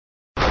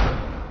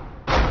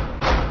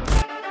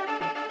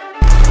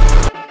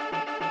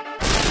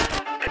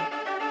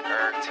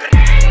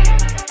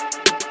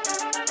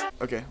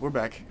Okay, we're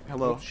back.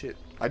 Hello. Oh, shit.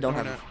 I don't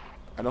No, have.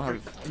 I don't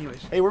have.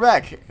 Anyways, Hey, we're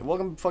back.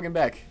 Welcome, fucking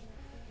back.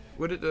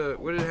 what did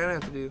Hannah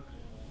have to do?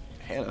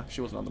 Hannah, she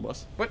wasn't on the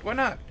bus. What? Why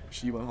not?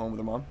 She went home with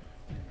her mom.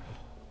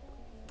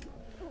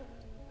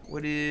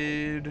 What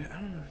did I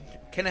don't know?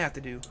 Kenna have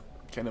to do?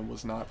 Kenna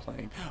was not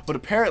playing, but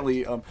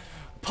apparently,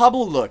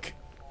 Pablo, look.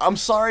 I'm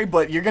sorry,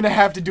 but you're gonna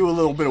have to do a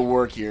little bit of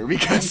work here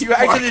because You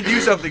actually have to do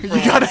something. For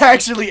you gotta once.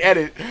 actually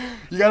edit.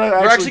 You gotta.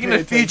 We're actually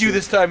gonna feed you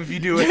this time if you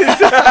do it.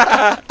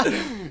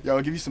 Yeah,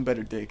 I'll give you some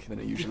better dick than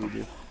I usually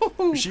do.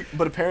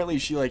 But apparently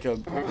she like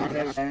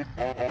Okay.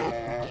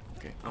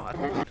 Oh, I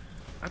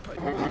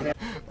probably.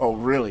 Oh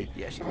really?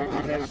 Yeah, she.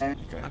 Okay.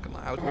 Not gonna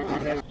lie. I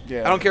would.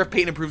 Yeah. I don't care if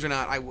Peyton approves or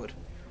not. I would.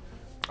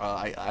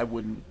 I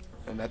wouldn't,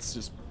 and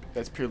that's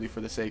purely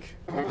for the sake.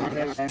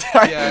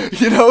 Yeah.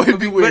 You know, it'd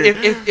be weird.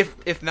 But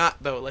if not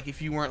though, like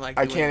if you weren't like.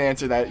 I can't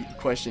answer that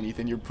question,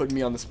 Ethan. You're putting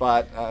me on the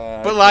spot.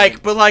 But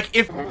like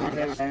if. Would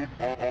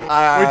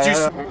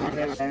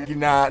you?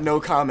 Nah,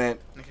 no comment.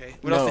 Okay.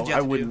 What No, else did you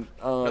have I to wouldn't. do?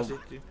 What else did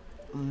you do?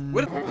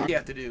 What did you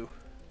have to do?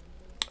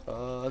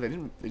 They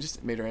didn't. They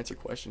just made her answer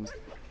questions.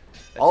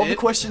 That's All the it?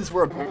 questions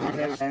were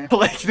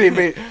like they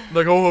made.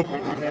 Like oh.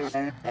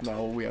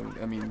 No, we haven't.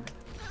 I mean.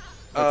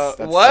 What?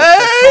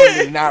 That's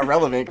totally not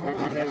relevant,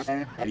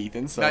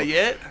 Ethan. So Not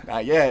yet.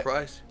 Not yet.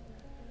 Surprised.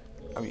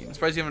 I mean. I'm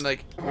surprised you haven't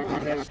like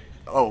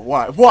Oh,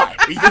 why? Why?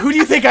 Ethan, who do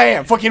you think I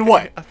am? Fucking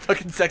what? a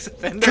fucking sex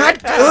offender.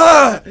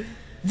 God.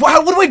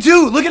 What do I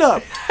do? Look it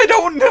up. I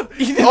don't know.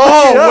 Ethan,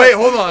 Oh look it up. wait,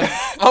 hold on.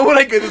 I want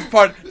to get this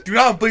part. Do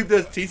not bleep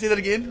this. Can you say that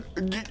again?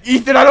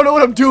 Ethan, I don't know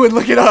what I'm doing.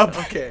 Look it up.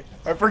 Okay.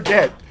 I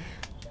forget.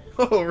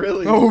 Oh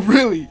really? Oh,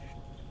 really?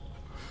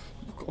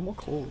 I'm all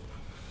cold.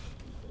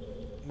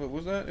 What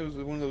was that? It was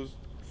one of those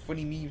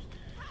funny memes.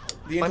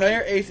 The Funny?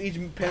 entire Ace Age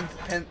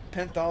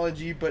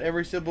penthology, but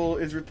every symbol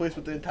is replaced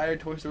with the entire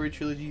Toy Story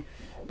trilogy.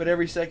 But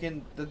every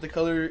second that the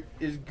color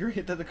is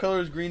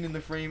green in the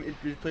frame, it's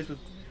replaced with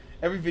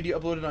every video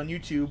uploaded on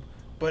YouTube.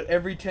 But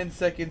every 10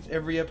 seconds,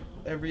 every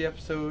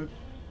episode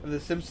of The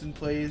Simpsons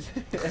plays.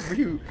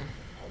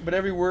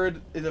 every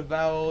word is a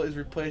vowel is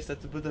replaced.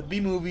 That's with a B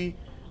movie.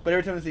 But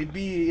every time they say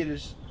B, it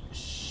is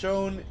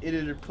shown. It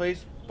is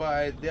replaced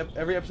by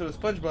every episode of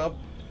SpongeBob.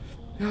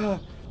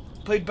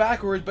 Played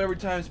backwards, but every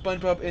time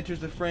SpongeBob enters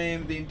the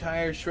frame, the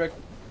entire Shrek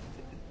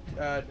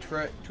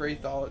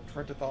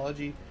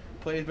trithology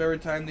plays. But every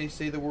time they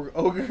say the word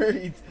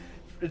ogre,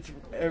 it's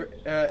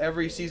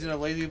every season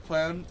of Lazy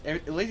Town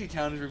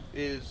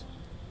is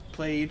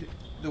played.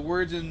 The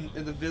words in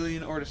the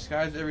villain or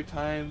disguised every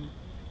time.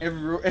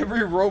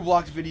 Every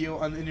Roblox video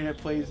on the internet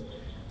plays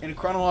in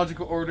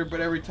chronological order, but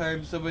every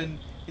time someone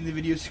in the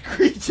video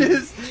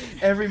screeches,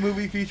 every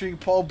movie featuring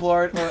Paul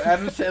Blart or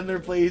Adam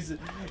Sandler plays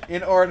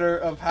in order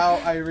of how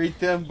I rate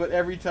them, but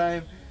every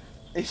time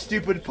a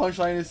stupid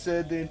punchline is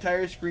said, the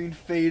entire screen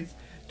fades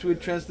to a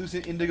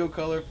translucent indigo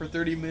color for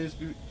 30 minutes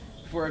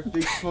before a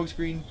big smoke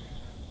screen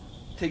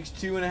takes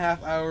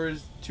 2.5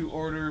 hours to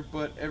order,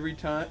 but every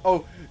time...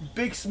 Oh,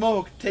 Big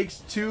Smoke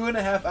takes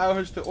 2.5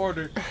 hours to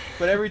order,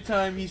 but every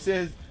time he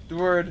says the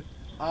word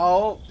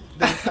 "all,"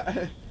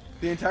 the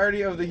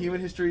entirety of the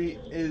human history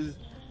is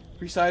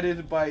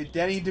recited by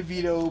Danny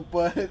DeVito,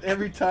 but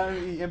every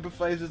time he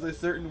emphasizes a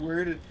certain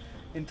word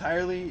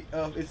entirely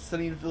of It's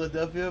Sunny in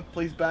Philadelphia,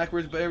 plays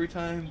backwards, but every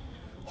time...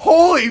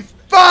 Holy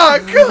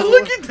fuck!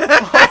 Look at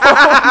that! Oh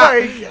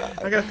my god!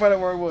 I gotta find out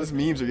where I was.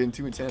 Those memes are getting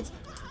too intense.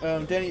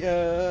 Danny,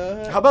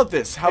 How about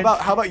this? How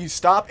about you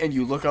stop and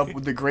you look up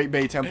the Great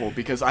Bay Temple,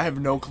 because I have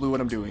no clue what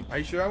I'm doing. Are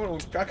you sure? I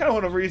kind of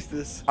want to read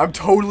this. I'm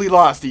totally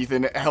lost,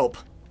 Ethan. Help.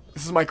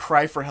 This is my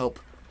cry for help.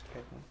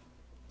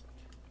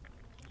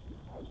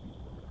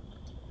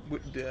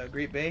 What,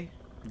 Great Bay?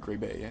 Great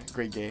Bay, yeah.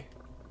 Great Gay.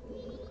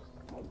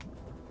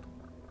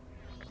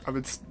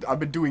 I've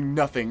been doing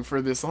nothing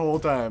for this whole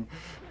time.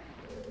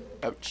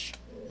 Ouch.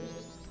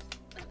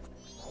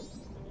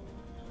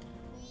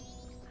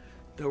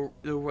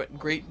 The what?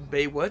 Great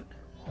Bay what?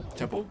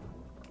 Temple?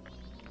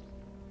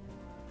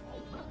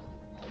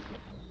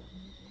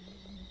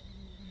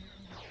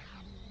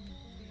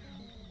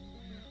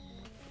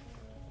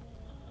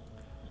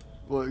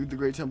 Well, the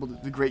Great Temple,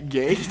 the Great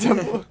Gay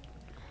Temple?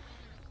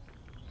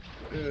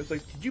 It's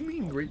like, did you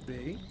mean Great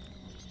Bay?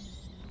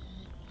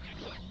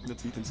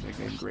 That's Ethan's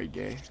nickname, Great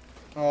Gay.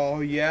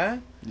 Oh, yeah?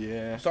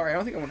 Yeah. Sorry, I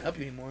don't think I want to help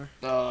you anymore.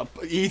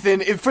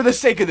 Ethan, for the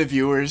sake of the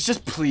viewers,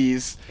 just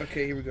please.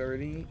 Okay, here we go.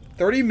 Ready?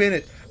 30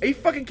 minutes. Are you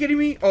fucking kidding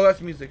me? Oh,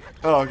 that's music.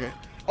 Oh, okay.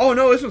 Oh,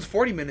 no, this one's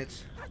 40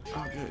 minutes.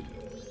 Oh, good.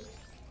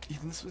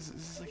 Ethan, this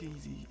is like an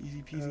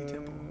easy peasy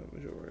temple.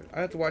 Majora. I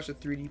have to watch the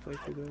 3D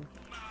playthrough, though.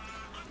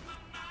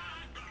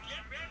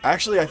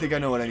 Actually, I think I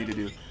know what I need to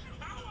do.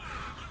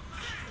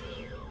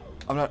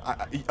 I'm not...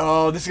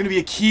 oh, this is going to be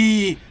a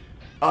key.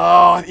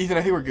 Oh, Ethan,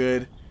 I think we're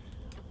good.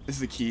 This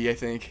is the key, I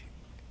think.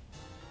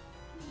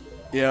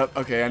 Yep,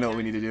 okay, I know what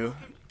we need to do.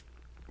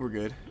 We're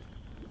good.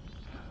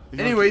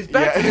 Anyways,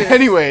 back to this.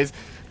 Anyways.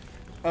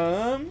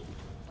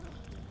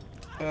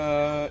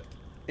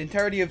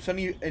 Entirety of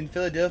Sunny in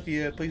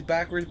Philadelphia plays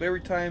backwards, but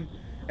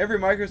every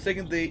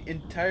microsecond the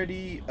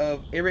entirety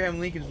of Abraham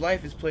Lincoln's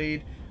life is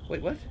played,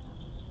 Wait, what?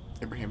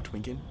 Abraham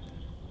Twinken.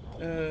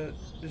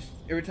 Just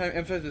every time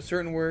emphasize a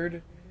certain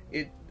word,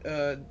 it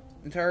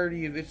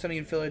entirety of It's Sunny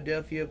in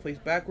Philadelphia plays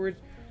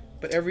backwards,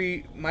 but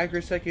every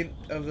microsecond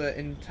of the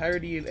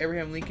entirety of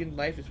Abraham Lincoln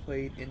life is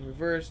played in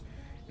reverse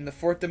in the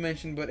fourth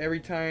dimension. But every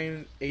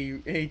time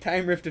a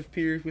time rift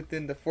appears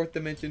within the fourth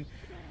dimension,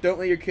 don't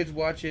let your kids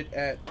watch it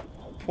at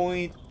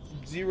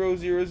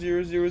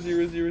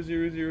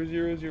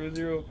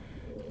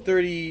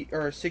 0.00000000030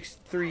 or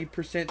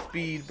 63%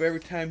 speed. But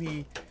every time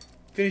he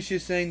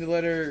finishes saying the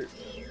letter,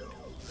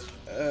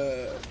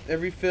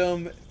 every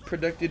film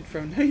produced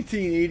from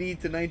 1980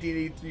 to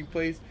 1983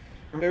 plays.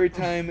 Every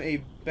time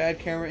a bad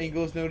camera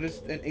angle is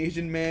noticed, an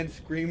Asian man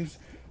screams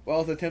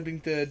while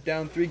attempting to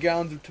down 3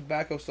 gallons of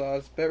tobacco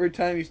sauce. But every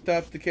time he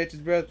stops to catch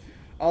his breath,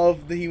 all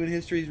of the human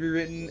history is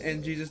rewritten,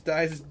 and Jesus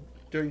dies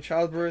during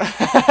childbirth.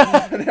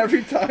 And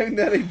every time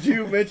that a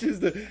Jew mentions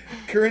the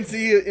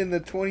currency in the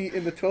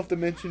 12th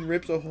dimension,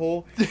 rips a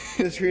hole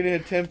in the screen and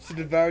attempts to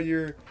devour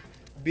your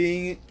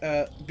being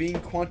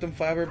quantum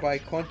fiber by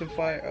quantum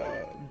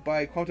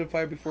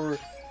fire before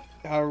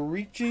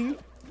reaching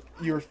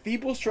your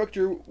feeble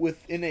structure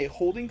within a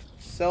holding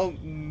cell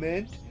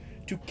meant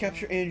to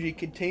capture energy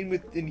contained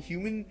within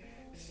human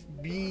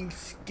being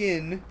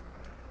skin,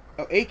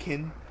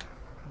 akin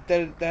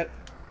that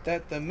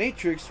the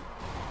Matrix.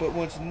 But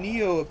once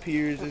Neo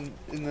appears in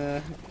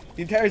the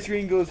entire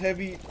screen goes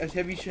heavy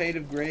shade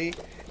of gray,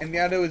 and the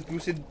audio is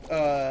boosted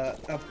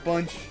a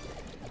bunch.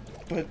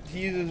 But he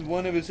uses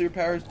one of his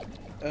superpowers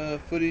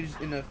footage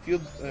in a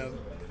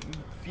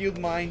field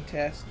mine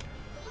test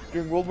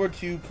during World War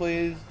II.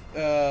 Plays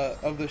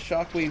of the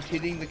shockwave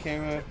hitting the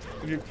camera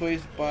was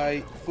replaced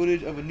by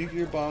footage of a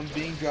nuclear bomb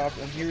being dropped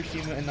on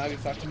Hiroshima and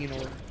Nagasaki in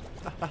order.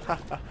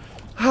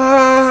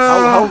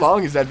 How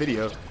long is that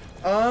video?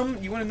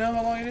 You want to know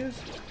how long it is?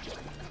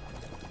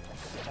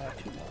 Too long.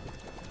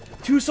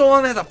 Too so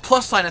long that has a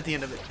plus sign at the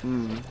end of it.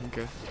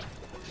 Okay.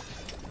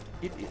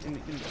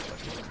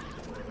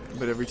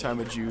 But every time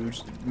a Jew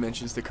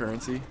mentions the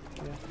currency.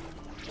 Yeah.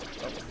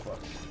 Oh fuck.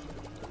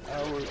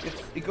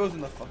 It goes in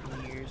the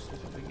fucking years.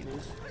 That's how big it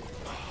is.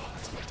 Oh,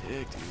 that's my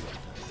dick, dude.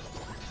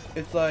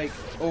 It's like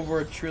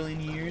over 1 trillion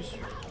years.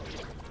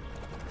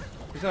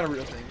 It's not a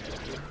real thing.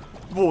 Actually.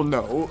 Well,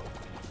 no.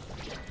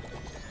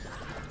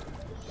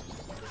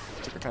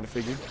 That's what I kind of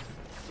figured.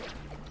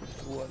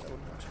 What? I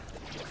wouldn't watch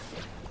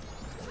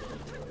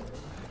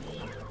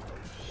it.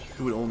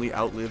 Who would only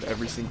outlive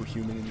every single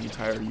human in the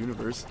entire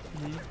universe.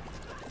 Mm-hmm.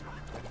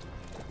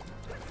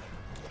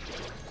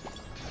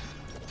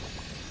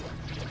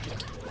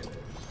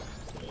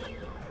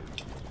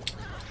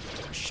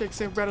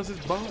 Shakes and rattles his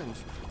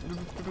bones.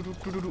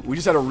 We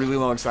just had a really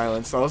long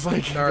silence, so I was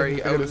like,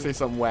 sorry, I was gonna say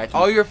something wacky.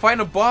 Oh, you're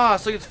fighting a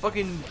boss. Look, it's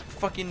fucking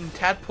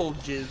tadpole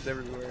jizz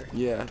everywhere.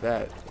 Yeah,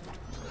 that.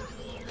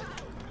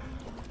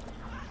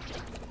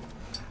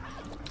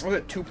 I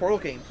got 2 portal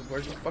games.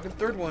 Where's the fucking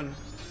third one?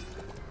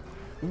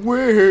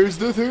 Where's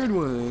the third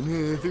one?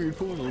 Third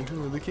portal.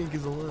 Oh, the kink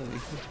is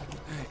alive.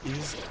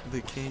 Is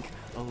the kink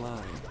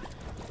alive?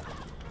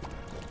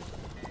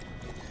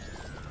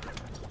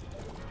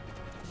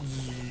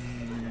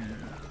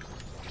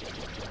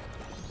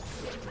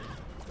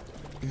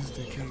 Is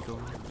the kink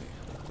alive?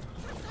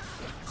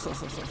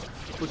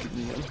 Look at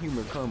me, I'm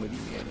humor comedy,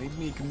 man. I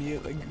make a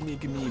meme. I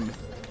make a meme.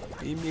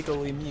 I make a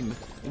meme.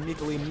 I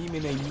make a meme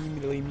and I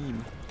meme a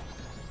meme.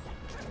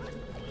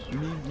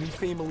 Me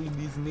family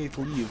does not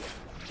live.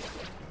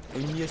 I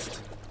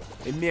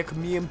make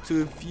meme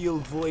to feel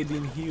void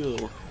and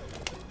heal.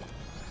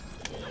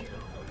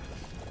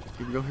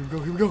 Here we go, here we go,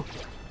 here we go.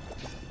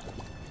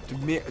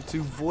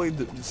 To void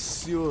the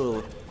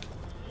soul.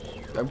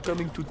 I'm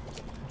coming to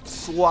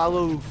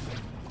swallow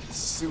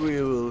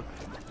soil.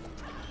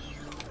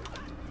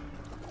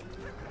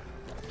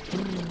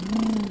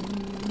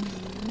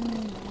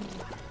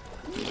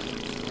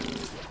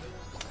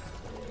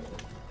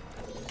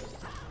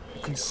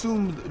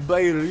 Consumed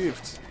by a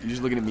rift. You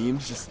just looking at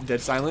memes, just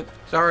dead silent.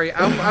 Sorry,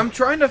 I'm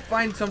trying to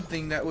find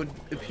something that would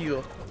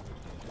appeal.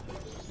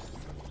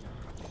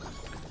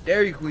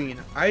 Dairy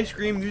Queen, I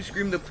scream, you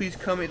scream. The please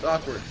come. It's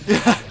awkward.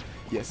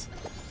 Yes.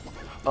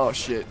 Oh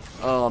shit.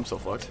 Oh, I'm so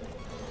fucked.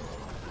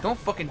 Don't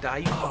fucking die,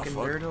 you fucking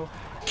fuck. weirdo.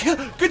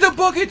 Get the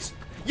buckets!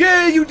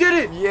 Yeah, you did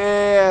it!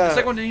 Yeah. The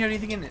second one didn't have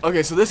anything in it.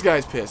 Okay, so this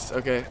guy's pissed.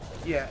 Okay.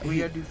 Yeah, we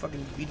gotta do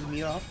fucking beat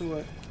me off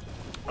or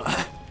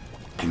what?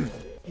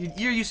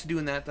 You're used to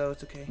doing that though.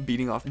 It's okay.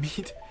 Beating off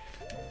meat.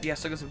 Yeah,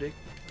 suck us some dick.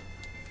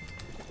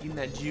 Eating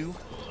that Jew.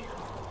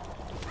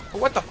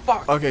 What the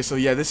fuck? Okay, so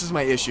yeah, this is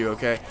my issue.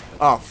 Okay.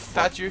 Oh. Fuck.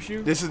 That's your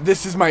issue.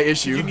 This is my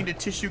issue. You need a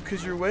tissue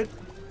because you're wet.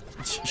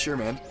 Sure,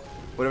 man.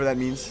 Whatever that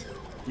means.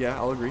 Yeah,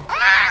 I'll agree.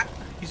 Ah!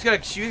 You just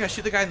gotta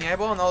shoot the guy in the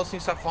eyeball and all those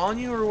things stop following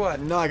you, or what?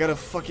 No, I gotta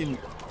fucking.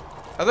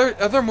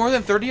 Are there more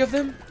than 30 of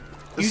them?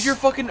 Use your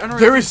fucking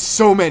There is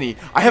so many.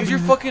 I have your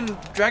fucking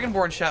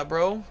Dragonborn shot,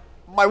 bro.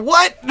 My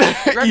what?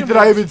 Ethan,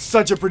 I am in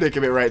such a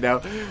predicament right now.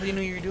 What do you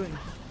know you're doing?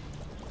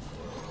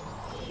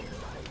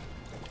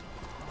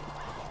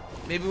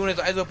 Maybe when his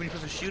eyes open, you're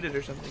supposed to shoot it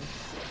or something.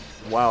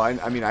 Wow,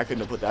 I mean, I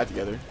couldn't have put that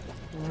together.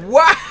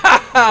 Wow!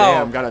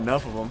 Damn, got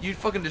enough of them. You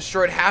fucking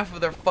destroyed half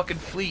of their fucking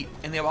fleet,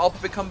 and they have all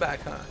puppet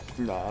comeback, huh?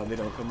 Nah, they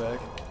don't come back.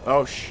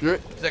 Oh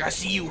shit. He's like, I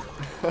see you.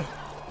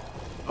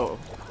 Oh.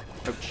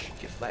 Ouch.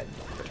 Get flattened.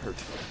 That hurt.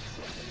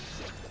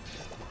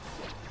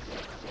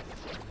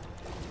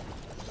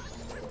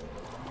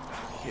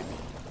 Hit me.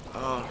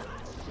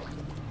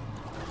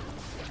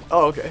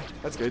 Oh, okay.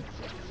 That's good.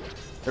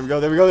 There we go,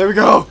 there we go, there we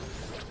go!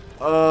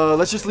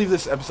 Let's just leave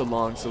this episode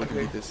long so we can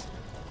beat this.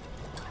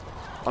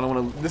 I don't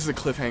want to... This is a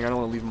cliffhanger. I don't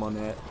want to leave him on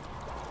that.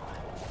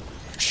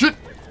 Shit!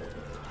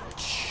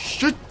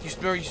 Shit! You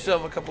still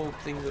have a couple of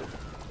things.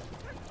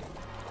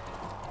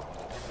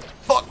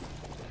 Fuck!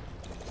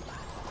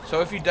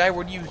 So if you die,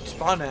 where do you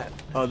spawn at?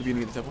 The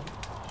beginning of the temple.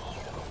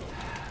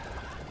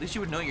 At least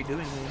you would know what you're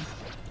doing, man.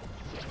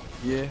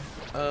 Yeah.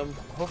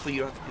 Hopefully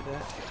you don't have to do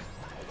that.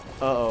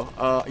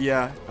 Uh-oh.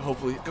 Yeah,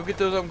 hopefully. Go get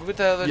those, go get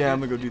that other... Yeah,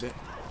 I'm gonna go do that.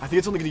 I think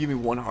it's only gonna give me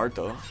 1 heart,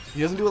 though.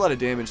 He doesn't do a lot of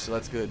damage, so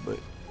that's good, but...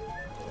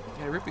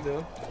 Yeah, Rippy,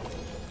 though.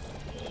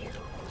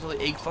 There's only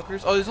 8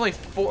 fuckers. Oh, there's only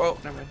 4. Oh,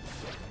 never mind.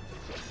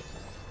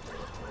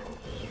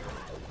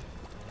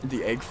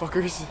 The egg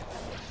fuckers?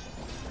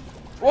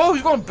 Whoa,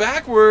 he's going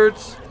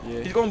backwards! Yeah.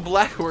 He's going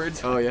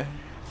backwards. Oh, yeah.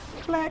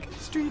 Black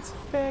streets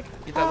back.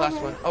 Get that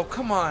last one. Oh,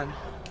 come on.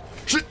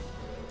 Shit!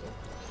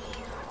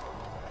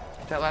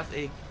 Get that last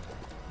egg.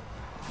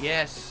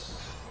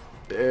 Yes.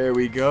 There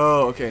we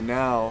go. Okay,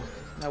 now...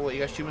 Now what,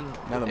 you gotta shoot him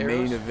Now the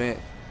arrows? main event.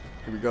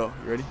 Here we go.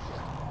 You ready?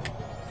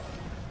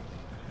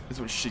 This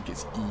one shit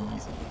gets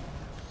easy.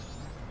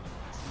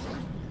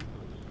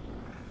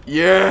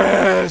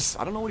 Yes!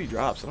 I don't know what he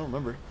drops. I don't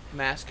remember.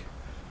 Mask.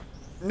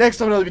 Next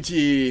time on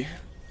LWT,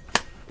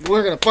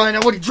 we're gonna find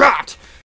out what he dropped!